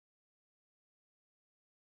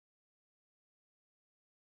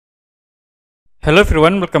Hello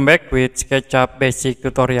everyone, welcome back with Sketchup basic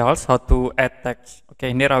tutorials how to add text.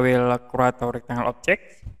 Okay, here I will create a rectangle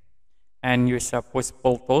object and use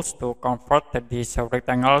push-pull tools to convert these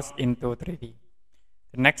rectangles into 3D.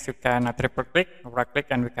 Next, you can triple click, right click,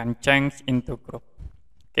 and we can change into group.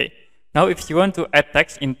 Okay, now if you want to add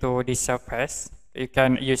text into this surface, you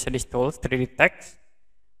can use these tools. 3D text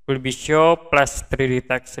will be show plus 3D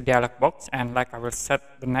text dialog box, and like I will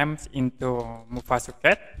set the names into Mufasu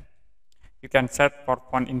cat. You can set for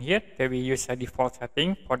font in here. Okay, we use a default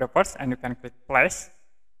setting for the first, and you can click place,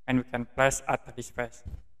 and we can place at this space.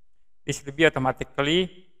 This will be automatically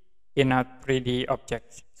in a 3D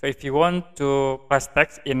object. So if you want to place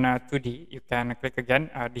text in a 2D, you can click again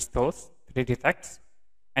these tools, 3D text,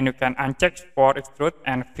 and you can uncheck for extrude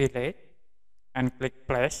and fillet, and click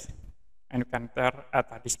place, and you can turn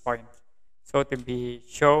at this point. So to be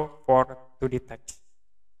show for 2D text.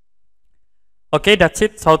 Okay, that's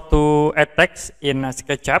it. How to add text in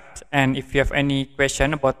SketchUp. And if you have any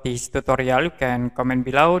question about this tutorial, you can comment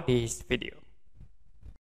below this video.